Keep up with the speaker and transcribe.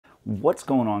What's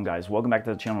going on, guys? Welcome back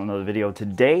to the channel, another video.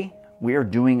 Today we are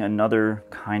doing another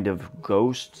kind of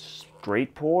ghost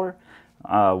straight pour.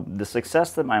 The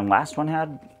success that my last one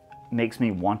had makes me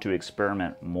want to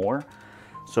experiment more.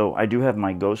 So I do have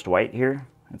my ghost white here.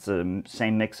 It's the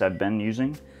same mix I've been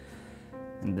using.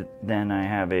 And then I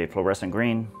have a fluorescent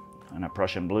green and a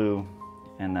Prussian blue,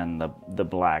 and then the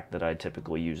black that I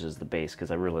typically use as the base because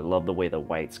I really love the way the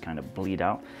whites kind of bleed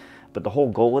out. But the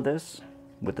whole goal with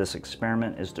this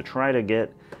experiment is to try to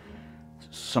get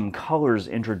some colors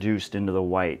introduced into the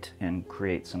white and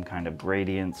create some kind of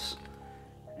gradients,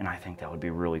 and I think that would be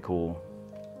really cool.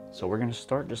 So we're going to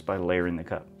start just by layering the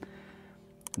cup.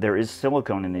 There is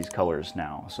silicone in these colors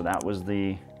now, so that was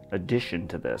the addition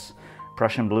to this.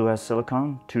 Prussian blue has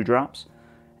silicone, 2 drops,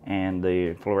 and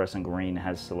the fluorescent green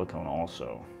has silicone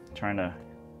also. I'm trying to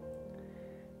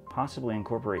possibly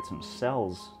incorporate some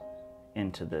cells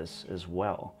into this as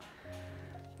well.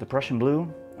 The Prussian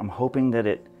blue, I'm hoping that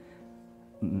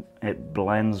it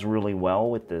blends really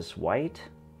well with this white,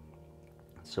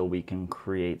 so we can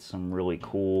create some really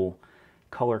cool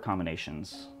color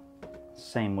combinations.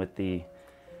 Same with the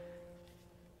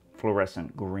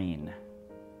fluorescent green.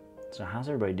 So how's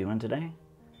everybody doing today?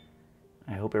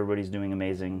 I hope everybody's doing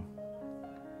amazing.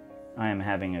 I am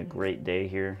having a great day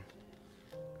here.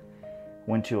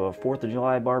 Went to a 4th of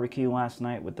July barbecue last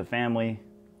night with the family.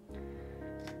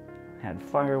 Had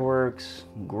fireworks,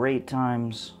 great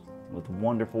times with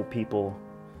wonderful people.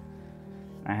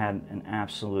 I had an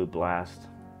absolute blast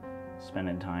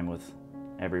spending time with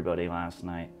everybody last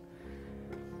night.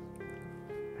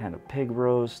 Had a pig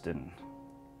roast and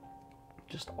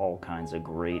just all kinds of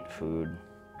great food.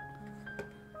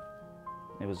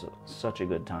 It was such a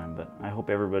good time, but I hope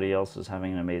everybody else is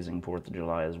having an amazing 4th of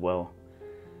July as well.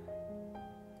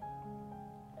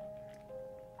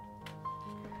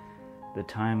 The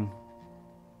time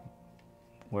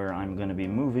where I'm going to be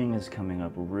moving is coming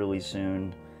up really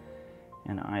soon,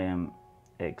 and I am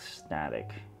ecstatic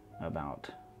about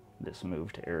this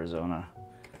move to Arizona.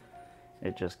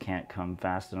 It just can't come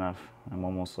fast enough. I'm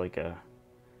almost like a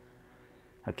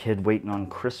kid waiting on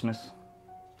Christmas.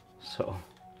 So,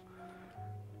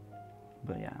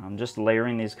 but yeah, I'm just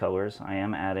layering these colors. I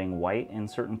am adding white in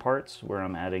certain parts where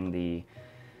I'm adding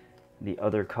the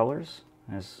other colors,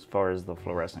 as far as the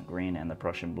fluorescent green and the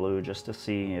Prussian blue, just to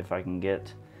see if I can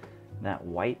get that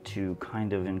white to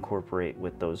kind of incorporate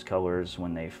with those colors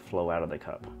when they flow out of the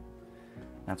cup.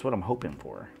 That's what I'm hoping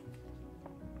for.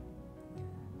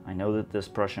 I know that this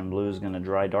Prussian blue is going to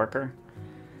dry darker,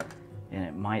 and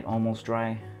it might almost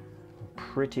dry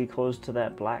pretty close to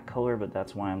that black color, but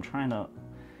that's why I'm trying to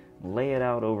lay it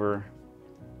out over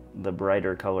the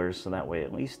brighter colors, so that way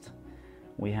at least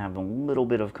we have a little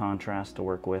bit of contrast to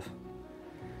work with.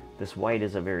 This white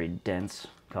is a very dense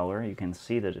color. You can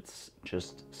see that it's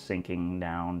just sinking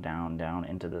down, down, down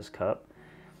into this cup,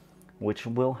 which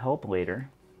will help later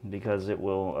because it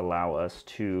will allow us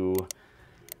to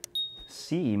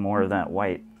see more of that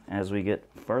white as we get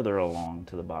further along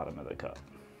to the bottom of the cup.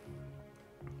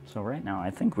 So right now I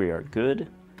think we are good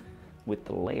with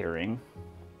the layering.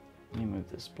 Let me move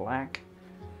this black.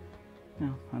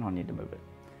 No, I don't need to move it.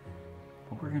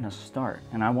 But we're gonna start,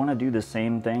 and I want to do the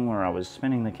same thing where I was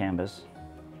spinning the canvas,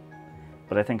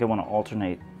 but I think I want to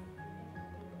alternate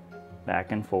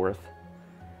back and forth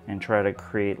and try to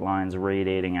create lines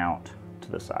radiating out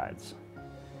to the sides.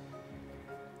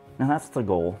 Now that's the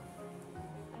goal.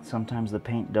 Sometimes the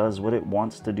paint does what it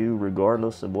wants to do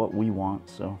regardless of what we want,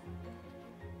 so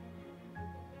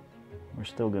we're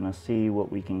still gonna see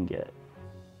what we can get.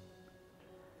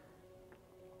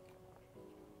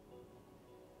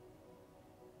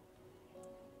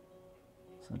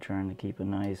 So trying to keep a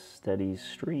nice steady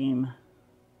stream.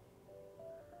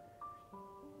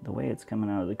 The way it's coming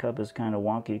out of the cup is kind of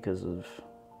wonky because of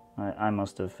I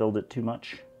must have filled it too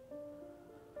much.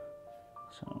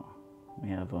 So we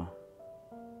have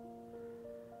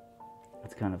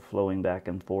it's kind of flowing back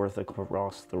and forth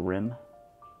across the rim.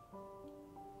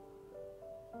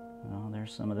 Well,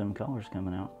 there's some of them colors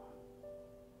coming out.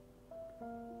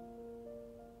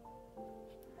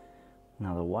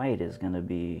 Now the white is going to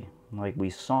be, like we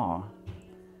saw,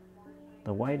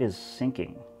 the white is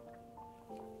sinking.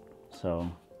 So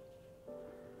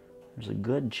there's a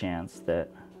good chance that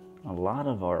a lot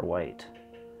of our white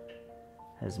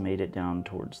has made it down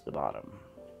towards the bottom.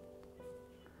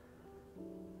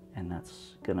 And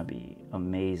that's going to be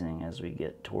amazing as we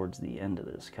get towards the end of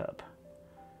this cup.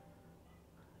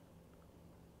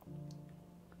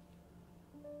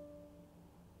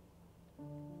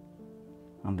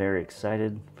 I'm very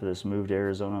excited for this move to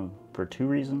Arizona for 2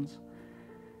 reasons.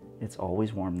 It's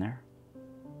always warm there,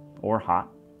 or hot,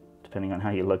 depending on how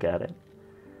you look at it.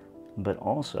 But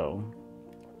also,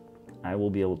 I will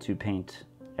be able to paint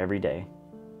every day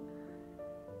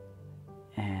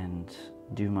and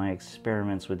do my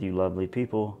experiments with you lovely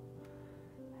people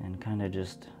and kind of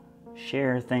just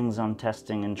share things I'm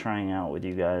testing and trying out with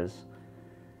you guys,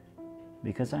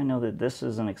 because I know that this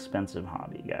is an expensive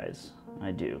hobby, guys.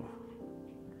 I do.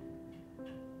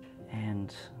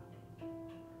 And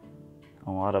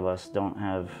a lot of us don't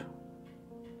have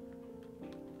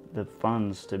the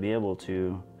funds to be able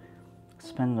to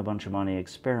spend a bunch of money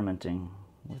experimenting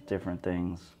with different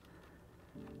things.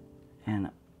 And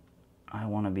I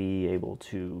want to be able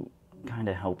to kind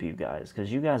of help you guys,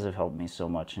 because you guys have helped me so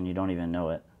much and you don't even know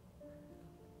it.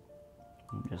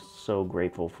 I'm just so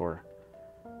grateful for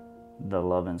the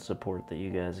love and support that you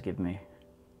guys give me.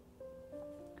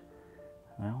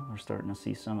 Well, we're starting to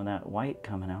see some of that white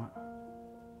coming out.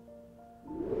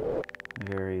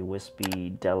 Very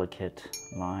wispy, delicate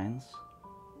lines.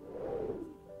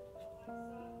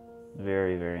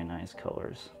 Very, very nice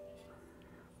colors.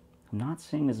 I'm not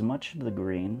seeing as much of the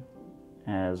green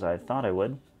as I thought I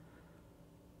would,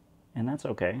 and that's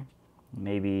okay.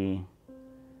 Maybe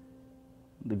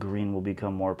the green will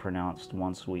become more pronounced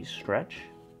once we stretch.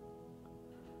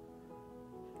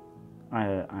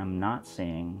 I'm not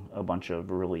seeing a bunch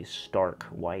of really stark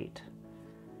white,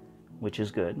 which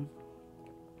is good.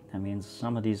 That means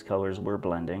some of these colors we're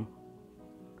blending.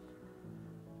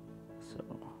 So,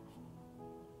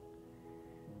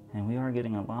 and we are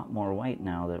getting a lot more white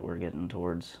now that we're getting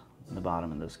towards the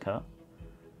bottom of this cup,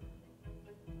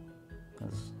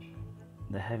 because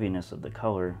the heaviness of the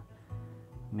color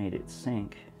made it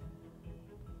sink.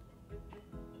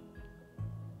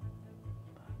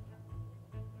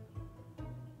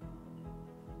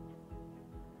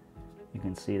 You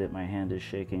can see that my hand is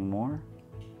shaking more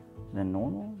than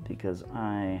normal because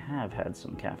I have had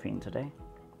some caffeine today.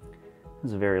 It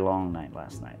was a very long night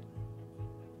last night,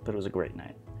 but it was a great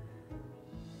night.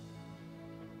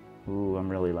 Ooh, I'm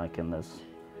really liking this,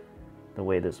 the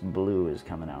way this blue is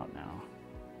coming out now.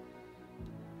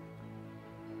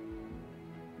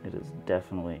 It is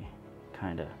definitely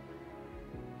kind of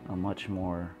a much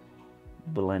more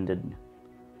blended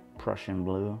Prussian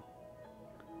blue.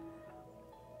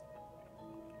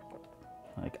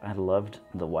 Like, I loved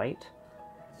the white,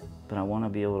 but I want to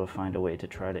be able to find a way to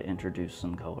try to introduce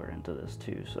some color into this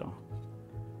too. So,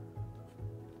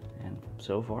 and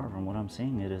so far from what I'm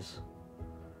seeing, it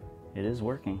is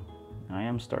working. I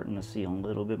am starting to see a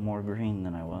little bit more green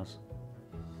than I was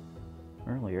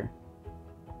earlier.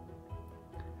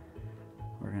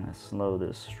 We're gonna slow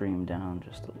this stream down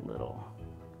just a little.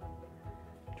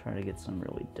 Try to get some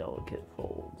really delicate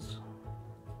folds.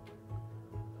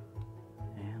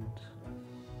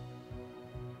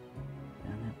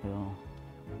 Will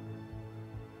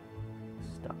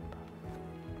stop.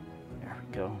 There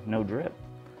we go. No drip.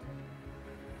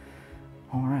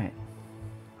 All right.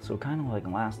 So kind of like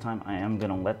last time, I am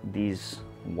going to let these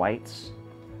whites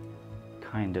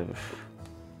kind of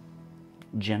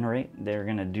generate. They're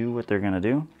going to do what they're going to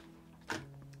do.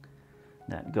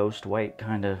 That ghost white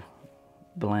kind of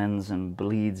blends and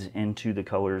bleeds into the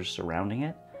colors surrounding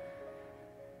it.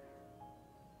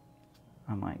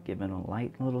 I might give it a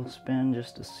light little spin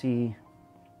just to see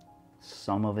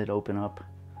some of it open up.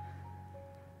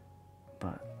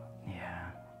 But yeah,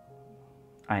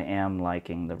 I am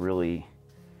liking the really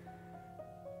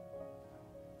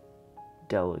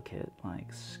delicate,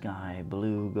 like sky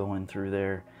blue going through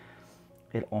there.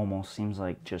 It almost seems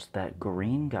like just that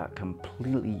green got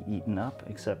completely eaten up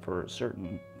except for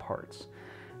certain parts.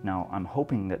 Now I'm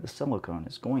hoping that the silicone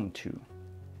is going to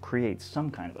create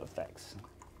some kind of effects.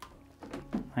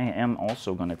 I am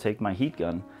also going to take my heat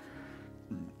gun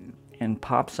and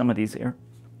pop some of these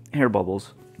air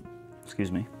bubbles,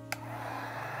 excuse me,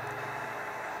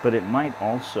 but it might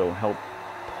also help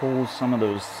pull some of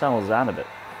those cells out of it.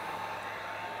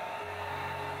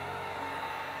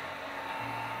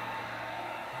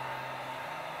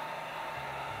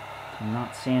 I'm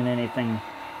not seeing anything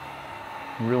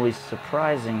really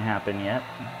surprising happen yet,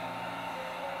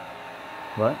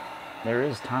 but there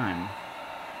is time.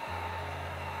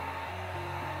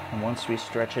 And once we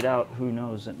stretch it out, who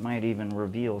knows, it might even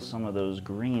reveal some of those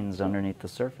greens underneath the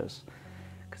surface,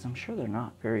 because I'm sure they're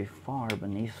not very far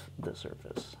beneath the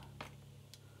surface.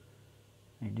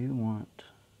 I do want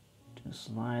to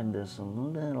slide this a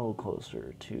little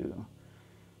closer to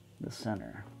the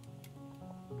center.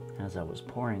 As I was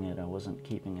pouring it, I wasn't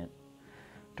keeping it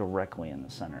directly in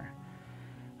the center.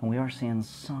 And we are seeing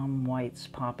some whites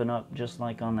popping up just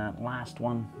like on that last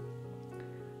one.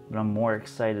 But I'm more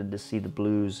excited to see the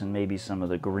blues and maybe some of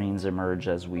the greens emerge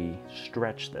as we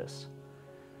stretch this.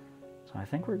 So I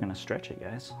think we're gonna stretch it,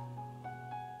 guys.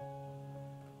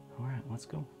 All right, let's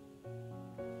go.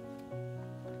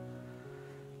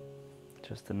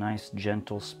 Just a nice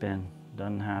gentle spin.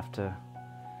 Doesn't have to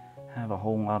have a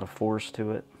whole lot of force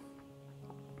to it.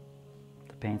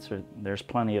 There's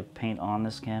plenty of paint on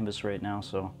this canvas right now,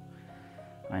 so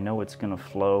I know it's gonna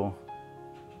flow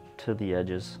to the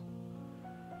edges.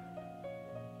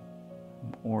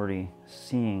 I'm already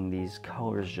seeing these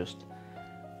colors just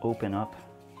open up,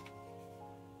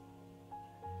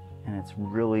 and it's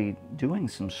really doing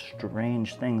some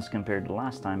strange things compared to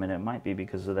last time, and it might be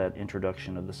because of that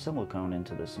introduction of the silicone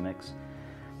into this mix.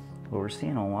 But we're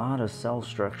seeing a lot of cell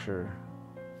structure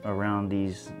around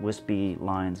these wispy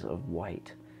lines of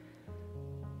white,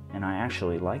 and I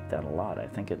actually like that a lot. I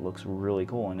think it looks really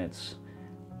cool, and it's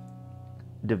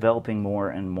developing more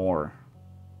and more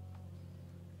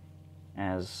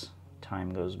as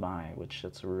time goes by, which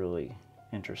it's really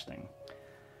interesting.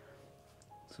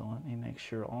 So let me make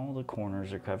sure all the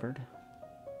corners are covered.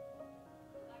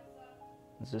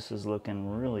 This is looking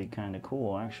really kind of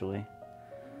cool, actually.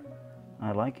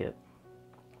 I like it.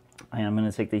 I am going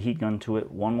to take the heat gun to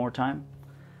it one more time.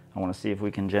 I want to see if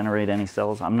we can generate any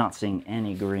cells. I'm not seeing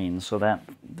any green, so that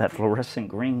fluorescent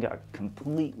green got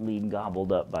completely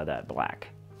gobbled up by that black.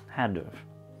 Had to have.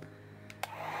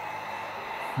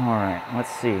 All right, let's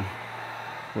see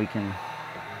if we can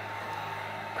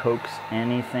coax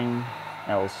anything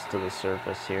else to the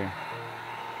surface here.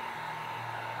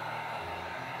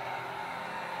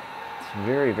 It's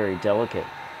very, very delicate.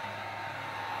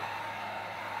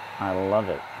 I love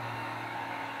it.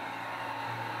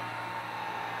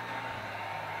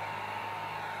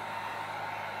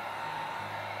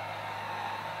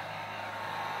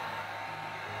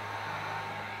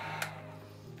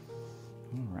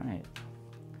 All right.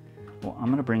 Well, I'm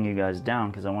going to bring you guys down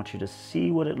because I want you to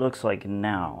see what it looks like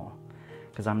now.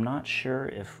 Because I'm not sure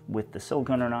if with the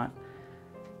silicone or not,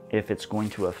 if it's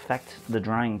going to affect the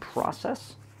drying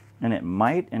process. And it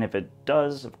might, and if it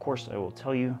does, of course I will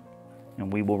tell you,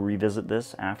 and we will revisit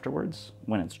this afterwards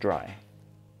when it's dry.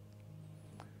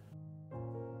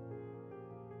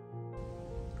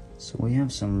 So we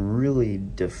have some really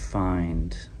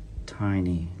defined,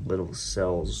 tiny little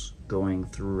cells going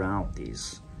throughout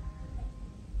these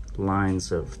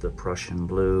lines of the Prussian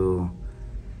blue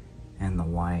and the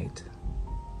white.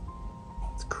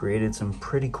 It's created some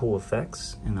pretty cool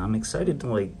effects, and I'm excited to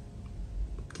like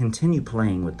continue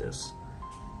playing with this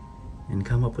and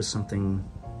come up with something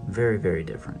very, very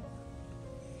different.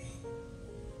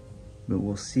 But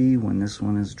we'll see when this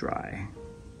one is dry.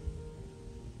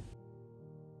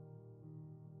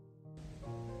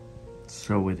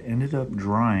 So it ended up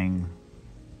drying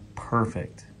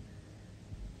perfect.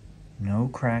 No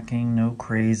cracking, no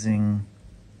crazing.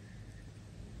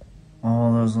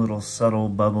 All those little subtle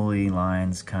bubbly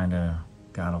lines kind of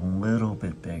got a little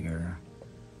bit bigger.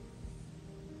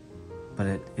 But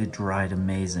it dried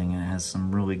amazing, and it has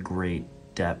some really great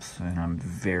depth, and I'm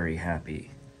very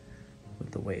happy with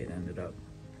the way it ended up.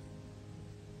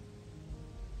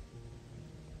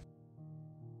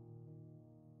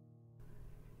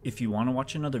 If you want to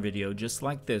watch another video just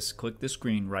like this, click the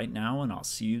screen right now and I'll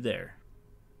see you there.